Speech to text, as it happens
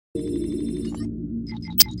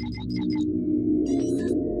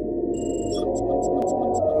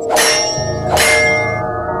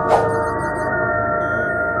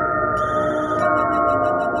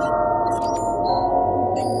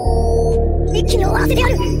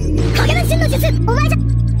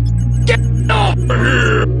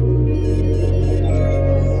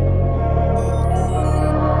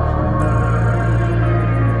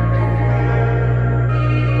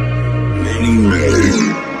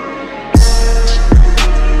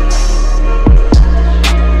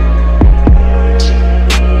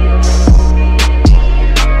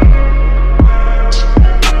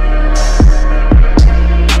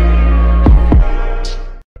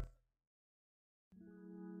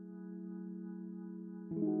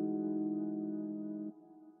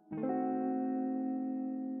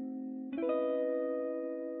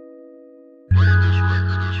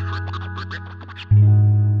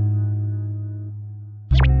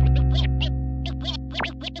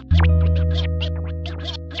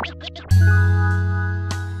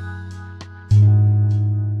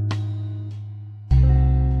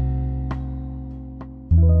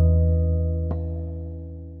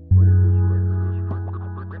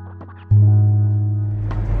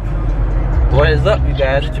What is up, you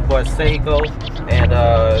guys? It's your boy Seiko, and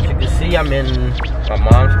as you can see, I'm in my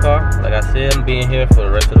mom's car. Like I said, I'm being here for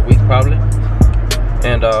the rest of the week probably.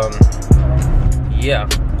 And yeah.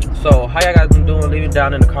 So how y'all guys been doing? Leave it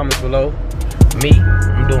down in the comments below. Me,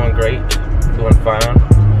 I'm doing great, doing fine.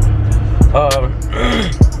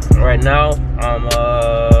 Right now I'm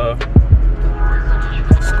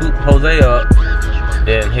scoop Jose up,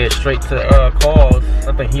 then head straight to Carl's.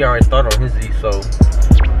 I think he already started on his Z, so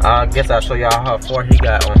I guess I'll show y'all how far he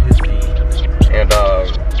got on his Z. And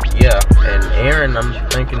yeah, and Aaron, I'm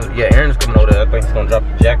thinking, yeah, Aaron's coming over there. I think he's gonna drop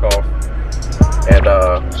the jack off. And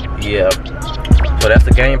yeah, so that's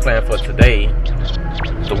the game plan for today,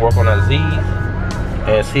 to work on our Z's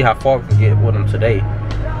and see how far we can get with them today.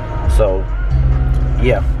 So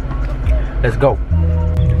yeah, let's go.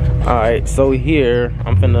 All right, so here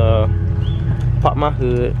I'm finna pop my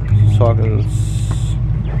hood so I can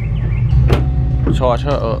charge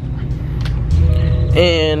her up.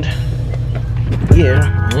 And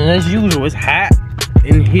yeah, and as usual, it's hot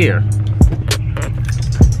in here.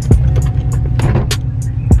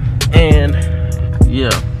 And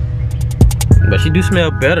yeah, but she do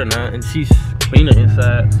smell better now, and she's cleaner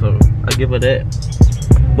inside, so I give her that.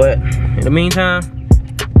 But in the meantime,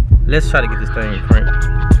 let's try to get this thing cranked.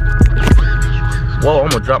 Whoa, I'm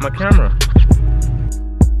gonna drop my camera.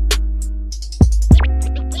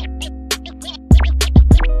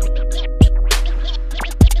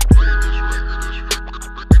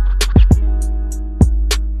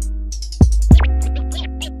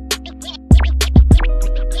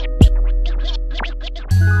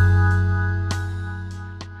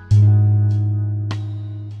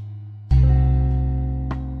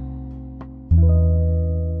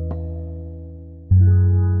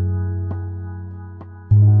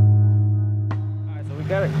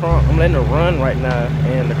 Got it crunk. I'm letting it run right now,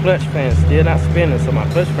 and the clutch fan's still not spinning, so my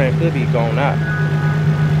clutch fan could be going out.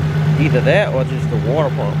 Either that or just the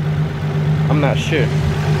water pump. I'm not sure.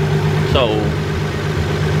 So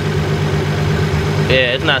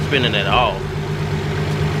yeah, it's not spinning at all.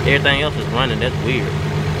 Everything else is running. That's weird.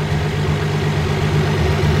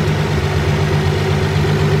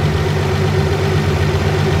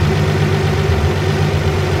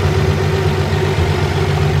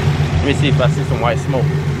 Let me see if I see some white smoke.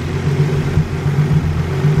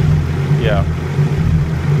 Yeah.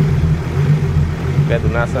 That do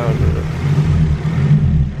not sound good.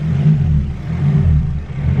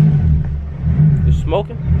 You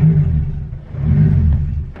smoking?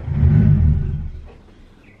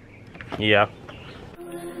 Yeah.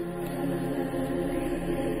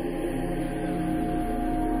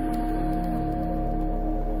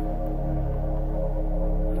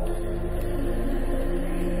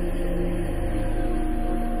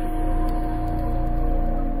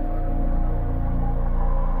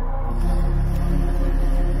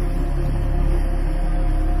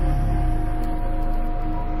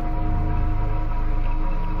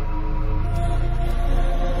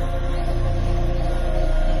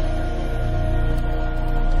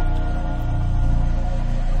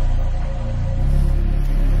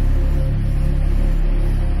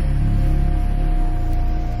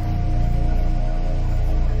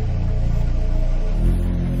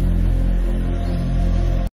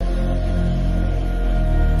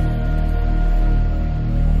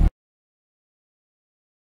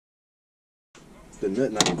 The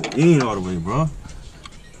nut not even in all the way, bro.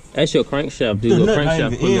 That's your crankshaft, dude. The nut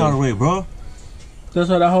not even in all the way, bro. That's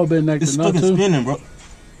why that whole bit next It's to nut fucking too. spinning, bro.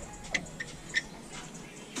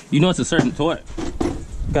 You know it's a certain torque.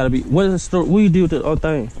 Gotta be. What is the story? What do you do with the other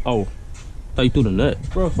thing? Oh, thought you threw the nut.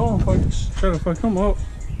 Bro, someone fucking try to fuck him up.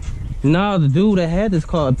 Nah, the dude that had this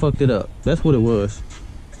car fucked it up. That's what it was.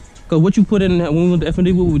 Cause what you put in that when we went to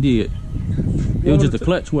F&D, what we did? It was just a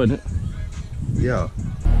clutch, wasn't it? Yeah.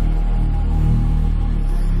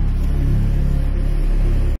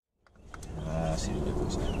 I see the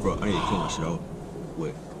difference. Bro, I need to clean my shit out.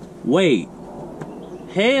 Wait.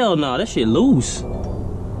 Hell no, that shit loose.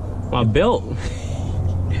 My belt.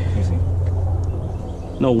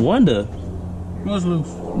 No wonder. What's loose?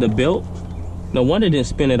 The belt. No wonder it didn't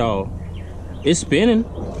spin at all. It's spinning.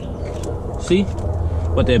 See?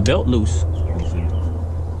 But that belt loose.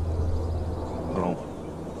 Hold on.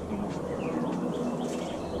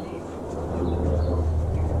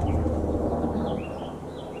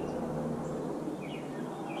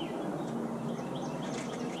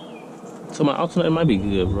 So my alternator might be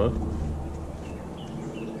good, bro.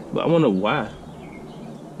 But I wonder why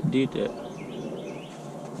it did that.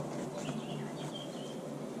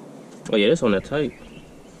 Oh yeah, that's on that tape.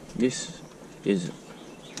 This is.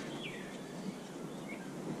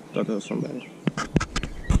 Thought that was somebody.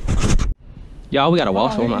 Y'all, we got a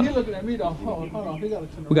wasp on my. He looking at me though. Hold on. He gotta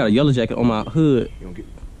turn We got a yellow jacket on my hood. You don't get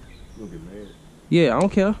mad. Yeah, I don't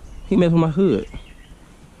care. He messed with my hood.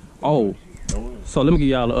 Oh, so let me give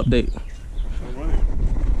y'all an update.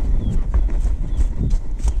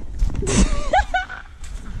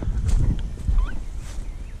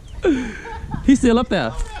 He's still up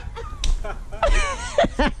there.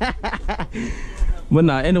 But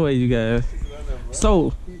nah, anyway, you guys.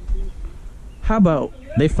 So, how about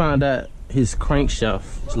they find out his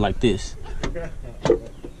crankshaft is like this?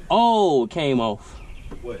 Oh, it came off.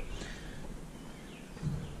 What?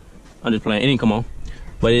 I'm just playing. It didn't come on,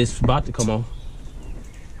 but it's about to come on.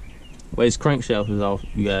 But his crankshaft is off,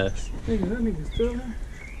 you guys. Nigga, that nigga's still there.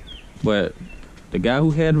 But the guy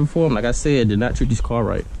who had it before him, like I said, did not treat this car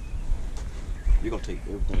right. You're gonna take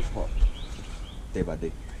everything apart day by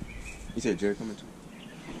day. You said Jerry coming too?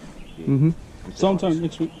 Yeah. Mm-hmm. Sometime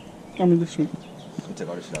next week. I mean this week. I'm take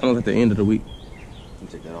all this shit out. I was at the end of the week. I'm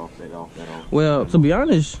take that off, that off, that off. Well, to be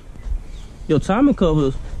honest, your timing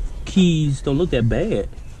cover keys don't look that bad.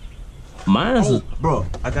 Mine's Oh, bro,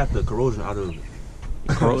 I got the corrosion out of it.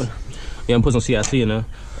 yeah, I'm putting some CIC in there.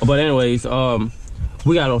 But anyways,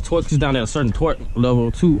 we got our torques down at a certain torque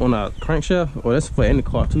level too on our crankshaft. Or that's for any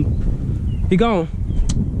car too. He gone.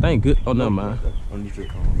 That ain't good. Oh, never mind.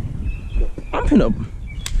 I'm pin up.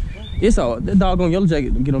 It's all that doggone yellow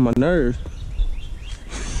jacket get on my nerves.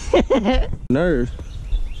 Nerves.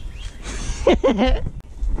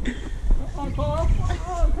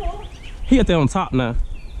 He up there on top now.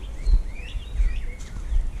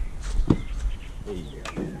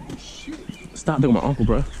 Stop doing my uncle,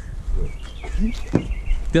 bro.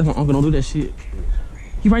 That's my uncle. Don't do that shit.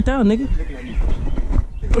 He right there, nigga.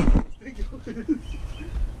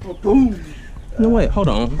 Oh, boom. You know what? Hold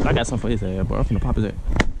on. I got something for his ass, bro. I'm finna pop his ass.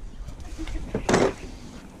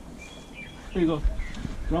 Here you go.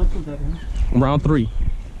 Round 2, that one. Round 3.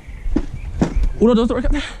 Uno, dos, tres.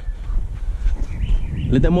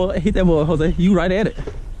 Let that more hit that boy, Jose. You right at it.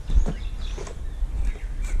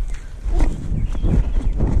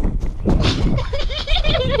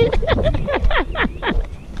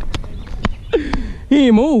 He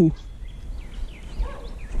ain't move.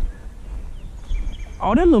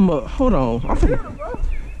 Oh, that little hold on. I Hit him, bro.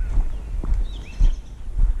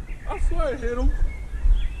 I swear I hit him.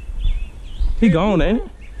 He gone, ain't it?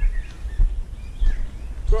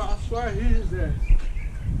 Bro, I swear I hit his ass.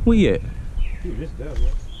 Where he at? He missed that, bro.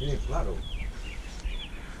 He ain't fly though.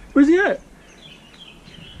 Where's he at?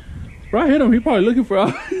 Bro, I hit him. He probably looking for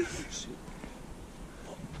us.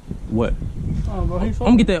 What? Oh, bro, he's I'm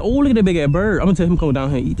gonna get that. Oh, look at that big ass bird. I'm gonna tell him to come down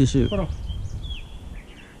here and eat this shit. Hold on.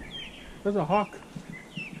 There's a hawk.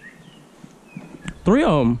 3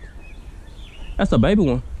 of them. That's a baby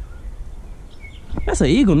one. That's an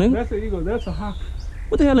eagle, nigga. That's an eagle. That's a hawk.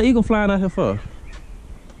 What the hell an eagle flying out here for?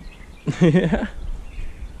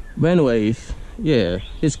 But anyways, yeah,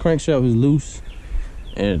 his crankshaft is loose,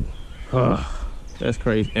 and that's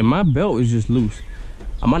crazy. And my belt is just loose.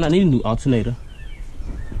 I might not need a new alternator.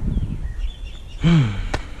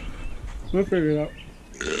 We'll figure it out.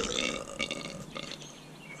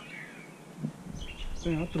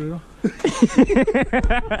 Damn, I threw it off.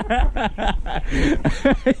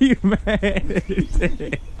 You mad?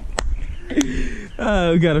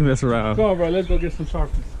 Oh, we gotta mess around. Come on, bro. Let's go get some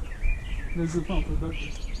sharpness. Let's do something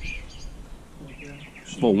productive.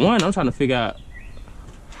 For one, I'm trying to figure out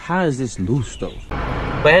how is this loose though.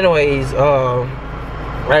 But anyways,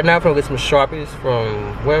 right now I'm gonna get some Sharpies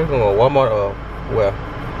from where? We're gonna go Walmart or where?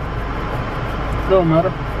 Don't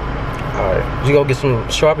matter. Alright, you go get some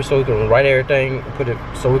Sharpies so we can write everything, put it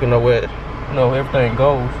so we can know where everything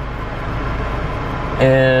goes.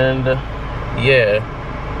 And yeah,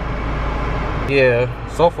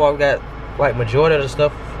 so far we got like majority of the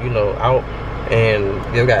stuff, you know, out, and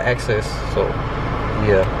we got access. So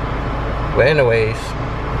yeah, but anyways,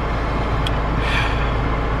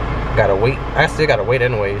 gotta wait. I still gotta wait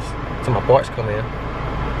anyways till my parts come in.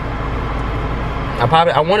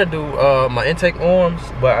 I want to do my intake arms,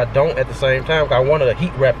 but I don't at the same time. I want to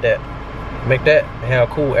heat wrap that, make that have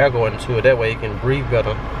cool air going into it. That way you can breathe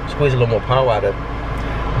better, squeeze a little more power out of it.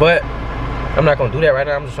 But I'm not gonna do that right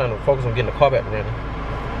now. I'm just trying to focus on getting the car back running.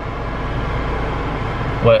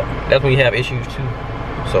 But that's when you have issues too.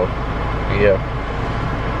 So yeah.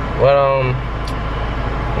 Well,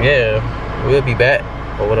 yeah, we'll be back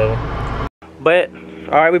or whatever. But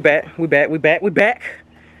all right, we back.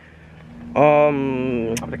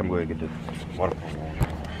 I think I'm going to get the water pump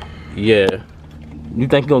on. Yeah. You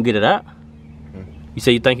think you're gonna get it out? You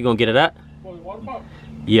say you think you're gonna get it out? Water pump?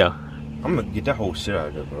 Yeah. I'm gonna get that whole shit out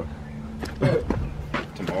of there, bro.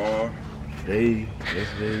 Tomorrow, day,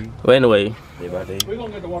 next day. Well, anyway. Day by day. We're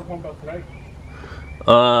gonna get the water pump out today.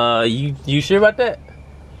 You sure about that?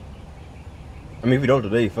 I mean, if we don't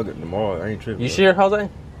today, fuck it, tomorrow. I ain't tripping. You sure, Jose?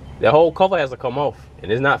 That whole cover has to come off,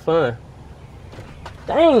 and it's not fun.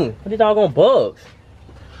 Dang, what these doggone bugs.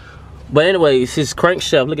 But anyways, his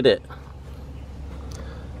crankshaft, look at that.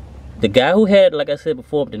 The guy who had, like I said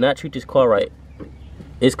before, did not treat this car right.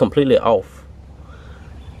 It's completely off.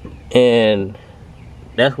 And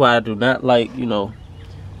that's why I do not like, you know,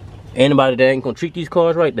 anybody that ain't gonna treat these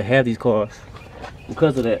cars right to have these cars.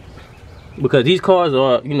 Because of that. Because these cars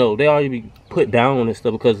are, you know, they already be put down and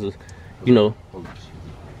stuff because of, you know,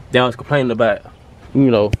 they always complaining about, you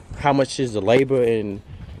know, how much is the labor and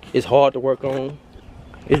it's hard to work on.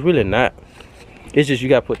 It's really not. It's just you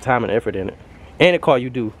gotta put time and effort in it. Any car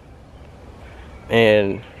you do.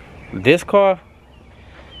 And this car,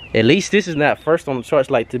 at least this is not first on the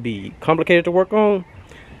charts like to be complicated to work on.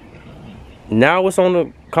 Now what's on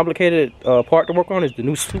the complicated part to work on is the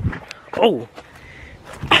new Super. Oh,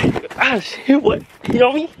 ah, shit! What? You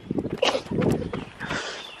know me?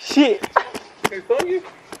 Shit!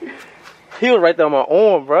 He was right there on my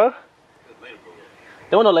arm, bro.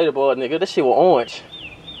 There was no later board, nigga. This shit was orange.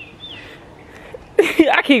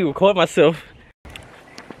 I can't even record myself.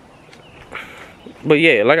 But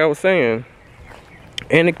yeah, like I was saying,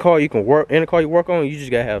 any car you can work, any car you work on, you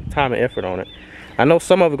just gotta have time and effort on it. I know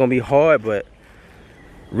some of it gonna be hard, but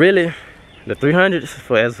really, the 300s,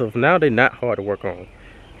 for as of now, they're not hard to work on.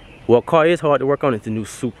 What car is hard to work on is the new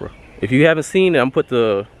Supra. If you haven't seen it, I'm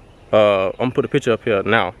gonna put a picture up here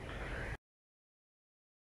now.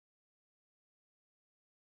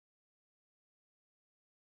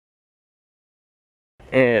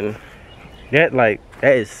 And that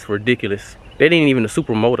is ridiculous. They didn't even the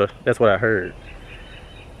Supra motor. That's what I heard.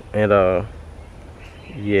 And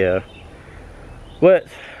yeah. But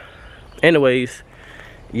anyways,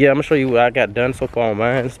 yeah, I'm gonna show you what I got done so far on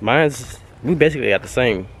mine. Mine's we basically got the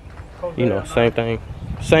same, you know, same thing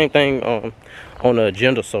on the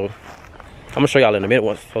agenda. So I'm gonna show y'all in a minute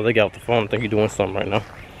once so they get off the phone. I think he's doing something right now.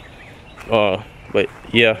 But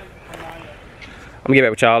yeah, I'm gonna get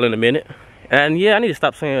back with y'all in a minute. And yeah, I need to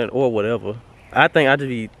stop saying or whatever. I think I just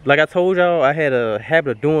be, like I told y'all, I had a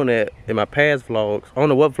habit of doing that in my past vlogs. I don't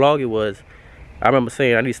know what vlog it was. I remember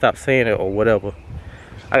saying I need to stop saying it or whatever.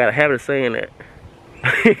 I got a habit of saying that.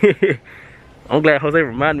 I'm glad Jose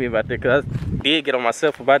reminded me about that because I did get on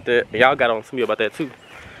myself about that. And y'all got on to me about that too.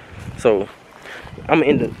 So, I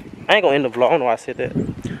ain't gonna end the vlog. I don't know why I said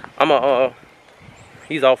that.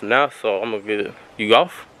 He's off now, so I'm gonna get it. You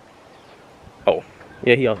off? Oh,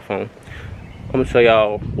 yeah, he off the phone. I'm gonna show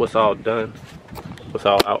y'all what's all done. What's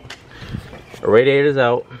all out. The radiator's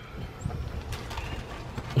out.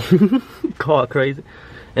 Car crazy.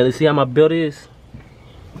 And let's see how my build is.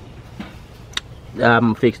 I'm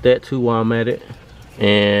gonna fix that too while I'm at it.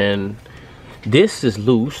 And this is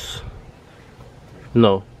loose.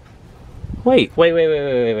 No. Wait.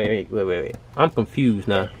 I'm confused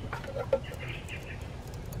now.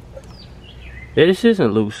 This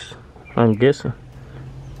isn't loose, I'm guessing.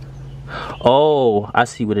 Oh, I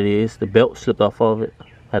see what it is. The belt slipped off of it,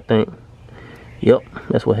 I think. Yep,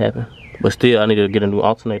 that's what happened. But still, I need to get a new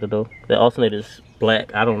alternator though. The alternator is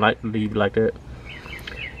black. I don't like to leave it like that.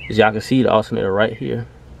 As y'all can see, the alternator right here.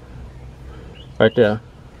 Right there.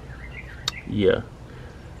 Yeah.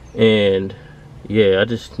 And yeah, I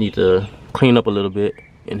just need to clean up a little bit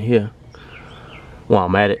in here while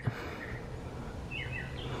I'm at it.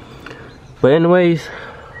 But anyways,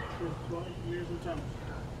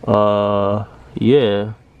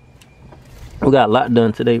 yeah, we got a lot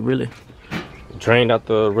done today, really. Drained out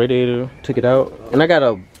the radiator, took it out, and I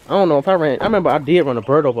don't know if I remember I did run a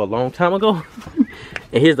bird over a long time ago.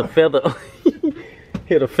 And here's the feather.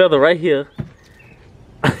 Here's the feather right here.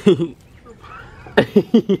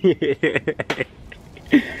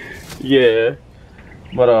 Yeah.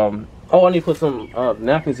 But oh, I need to put some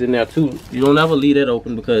napkins in there too. You don't ever leave that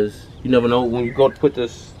open because you never know when you go to put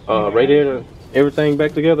this radiator and everything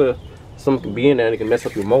back together, something can be in there and it can mess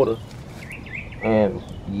up your motor. And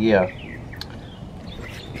yeah.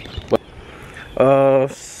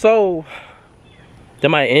 So that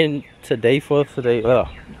might end today for today. I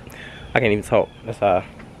can't even talk. That's how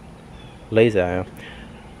lazy I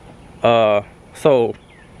am. So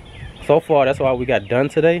far that's all we got done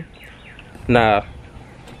today. Now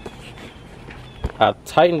I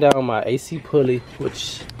tightened down my AC pulley,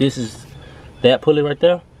 which this is that pulley right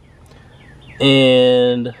there,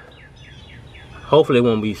 and hopefully it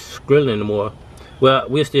won't be skrilling anymore. Well,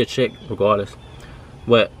 we'll still check regardless,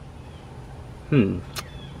 but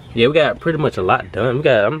yeah, we got pretty much a lot done.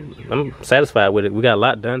 I'm satisfied with it. We got a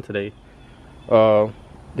lot done today.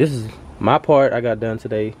 This is my part I got done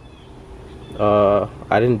today.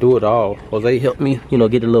 I didn't do it all. Jose helped me, you know,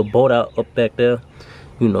 get the little boat out up back there,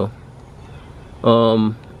 you know.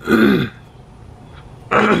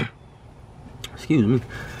 Excuse me.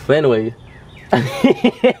 But anyway,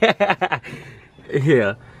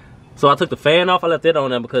 yeah. So I took the fan off. I left it on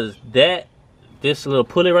there because this little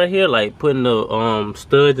pulley right here, like putting the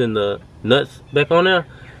studs and the nuts back on there,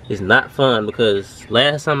 is not fun. Because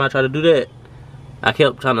last time I tried to do that, I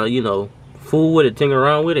kept trying to, you know, fool with it, tinker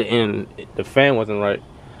around with it, and the fan wasn't right.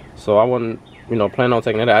 So I wasn't, you know, planning on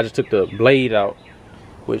taking that out. I just took the blade out,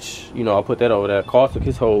 which, you know, I put that over there. Carl took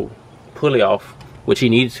his whole pulley off, which he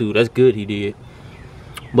needed to. That's good, he did.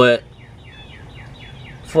 But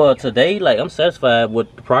for today, like, I'm satisfied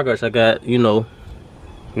with the progress I got, you know.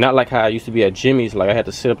 Not like how I used to be at Jimmy's, like I had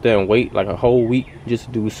to sit up there and wait like a whole week just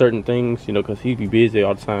to do certain things, you know, because he'd be busy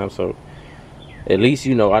all the time. So at least,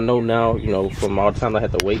 you know, I know now, you know, from all the time I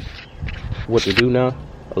had to wait, what to do now.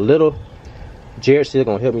 A little. Jared's still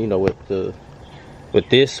gonna help me, you know, with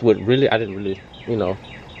this. Really, I didn't really, you know,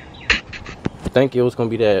 think it was gonna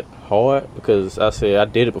be that hard, because I said I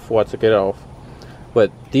did it before I took it off.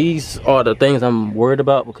 But these are the things I'm worried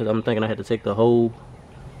about, because I'm thinking I had to take the whole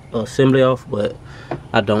assembly off, but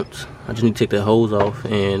I don't. I just need to take the hose off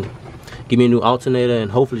and give me a new alternator,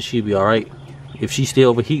 and hopefully she'll be all right. If she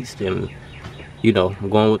still overheats, then, you know, I'm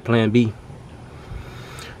going with plan B.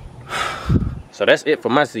 So that's it for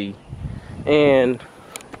my Z. And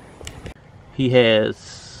he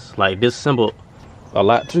has like disassembled a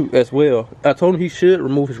lot too as well. I told him he should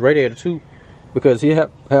remove his radiator too, because he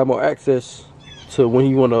have more access to when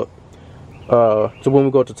he wanna when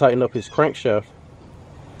we go to tighten up his crankshaft.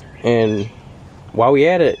 And while we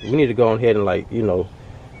at it, we need to go ahead and, like, you know,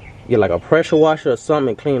 get like a pressure washer or something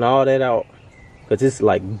and clean all that out, because it's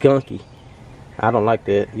like gunky. I don't like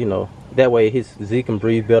that, you know. That way his Z can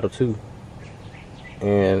breathe better too.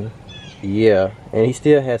 And yeah, and he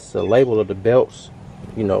still has the label of the belts,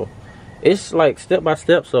 you know. It's like step by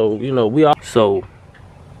step, so, you know, so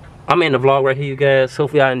I'm in the vlog right here, you guys.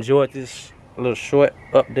 Hopefully I enjoyed this little short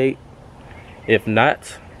update. If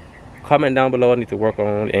not, comment down below. I need to work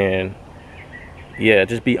on, and yeah,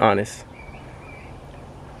 just be honest.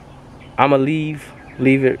 I'ma leave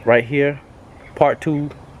it right here. Part 2,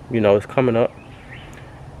 you know, is coming up,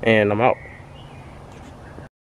 and I'm out.